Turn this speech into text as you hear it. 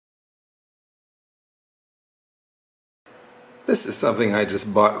This is something I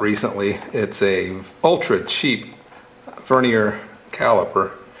just bought recently. It's a ultra cheap Vernier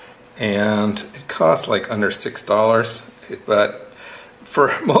caliper, and it costs like under $6, but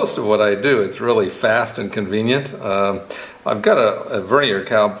for most of what I do, it's really fast and convenient. I've got a Vernier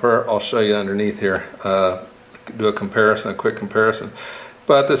caliper. I'll show you underneath here. Do a comparison, a quick comparison.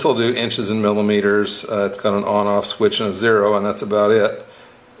 But this will do inches and millimeters. It's got an on-off switch and a 0, and that's about it.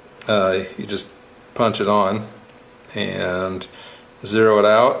 You just punch it on and zero it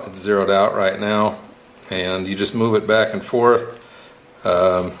out. It's zeroed out right now, and you just move it back and forth.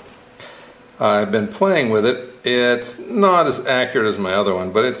 I've been playing with it. It's not as accurate as my other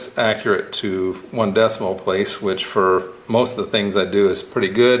one, but it's accurate to 1 decimal place, which for most of the things I do is pretty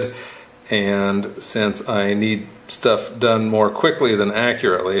good. And since I need stuff done more quickly than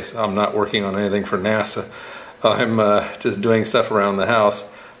accurately, so I'm not working on anything for NASA, I'm just doing stuff around the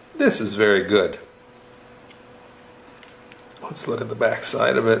house. This is very good. Let's look at the back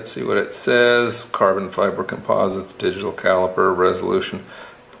side of it, see what it says. Carbon fiber composites, digital caliper, resolution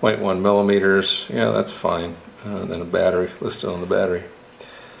 0.1 millimeters. Yeah, that's fine. And then a battery listed on the battery.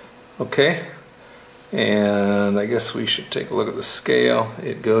 Okay, and I guess we should take a look at the scale.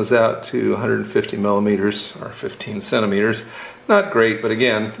 It goes out to 150 millimeters or 15 centimeters. Not great, but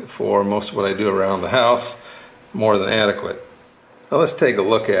again, for most of what I do around the house, more than adequate. Now let's take a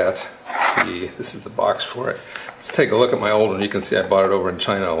look at this is the box for it. Let's take a look at my old one. You can see I bought it over in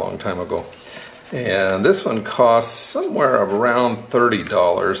China a long time ago. And this one costs somewhere around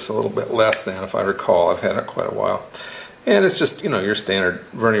 $30, a little bit less than, if I recall. I've had it quite a while. And it's just, you know, your standard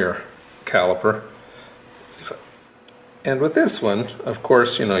Vernier caliper. And with this one, of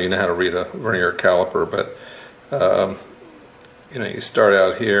course, you know how to read a Vernier caliper, but you start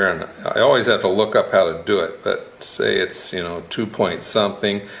out here, and I always have to look up how to do it, but say it's 2 point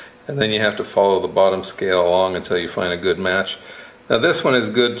something, and then you have to follow the bottom scale along until you find a good match. Now this one is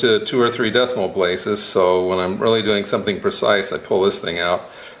good to 2 or 3 decimal places, so when I'm really doing something precise, I pull this thing out.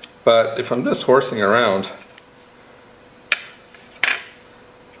 But if I'm just horsing around,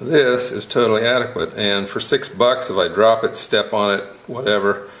 this is totally adequate. And for $6, if I drop it, step on it,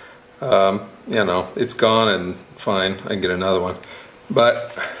 whatever, it's gone and fine, I can get another one.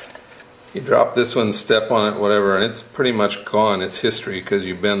 But you drop this one, step on it, whatever, and it's pretty much gone. It's history, because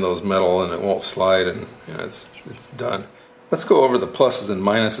you bend those metal and it won't slide, and it's done. Let's go over the pluses and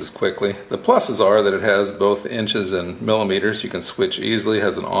minuses quickly. The pluses are that it has both inches and millimeters. You can switch easily. It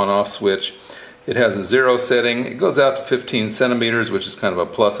has an on-off switch. It has a 0 setting. It goes out to 15 centimeters, which is kind of a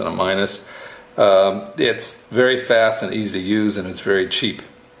plus and a minus. It's very fast and easy to use, and it's very cheap.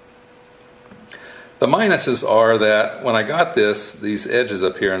 The minuses are that when I got these edges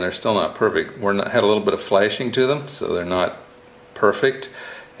up here, and they're still not perfect, had a little bit of flashing to them, so they're not perfect.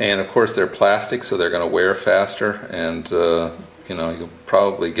 And of course they're plastic, so they're going to wear faster, and you'll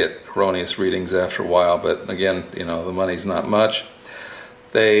probably get erroneous readings after a while, but again, the money's not much.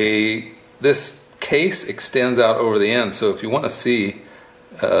 This case extends out over the end, so if you want to see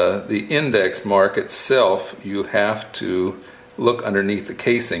the index mark itself, you have to look underneath the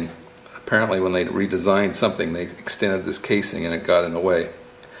casing. Apparently when they redesigned something, they extended this casing and it got in the way.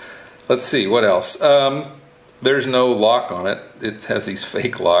 Let's see, what else? There's no lock on it. It has these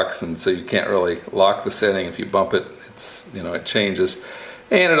fake locks, and so you can't really lock the setting. If you bump it, it changes.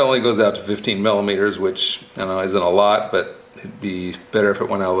 And it only goes out to 15 millimeters, which isn't a lot, but it'd be better if it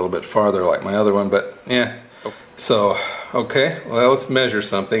went out a little bit farther like my other one, but yeah. So, okay, well, let's measure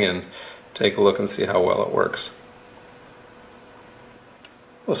something and take a look and see how well it works.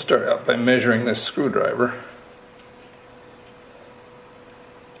 We'll start out by measuring this screwdriver.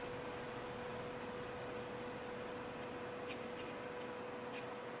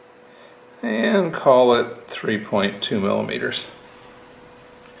 And call it 3.2 millimeters.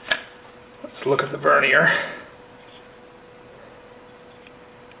 Let's look at the Vernier.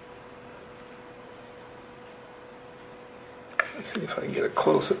 Let's see if I can get a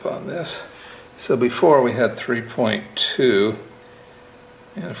close-up on this. So before we had 3.2,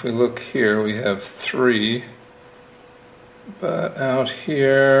 and if we look here we have 3, but out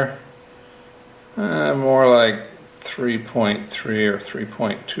here more like 3.3 or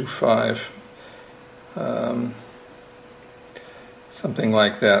 3.25, something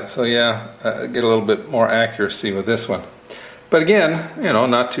like that. So yeah, get a little bit more accuracy with this one. But again,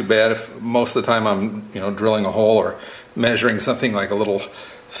 not too bad. If most of the time I'm drilling a hole or measuring something like a little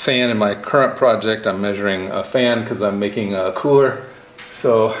fan. In my current project, I'm measuring a fan because I'm making a cooler.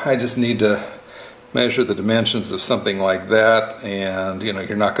 So I just need to measure the dimensions of something like that, and you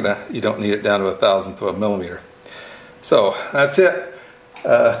don't need it down to 1/1000th of a millimeter. So that's it.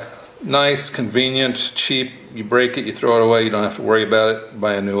 Nice, convenient, cheap. You break it, you throw it away, you don't have to worry about it,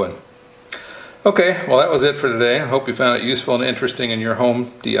 buy a new one. Okay, well that was it for today. I hope you found it useful and interesting in your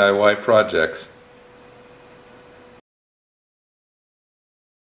home DIY projects.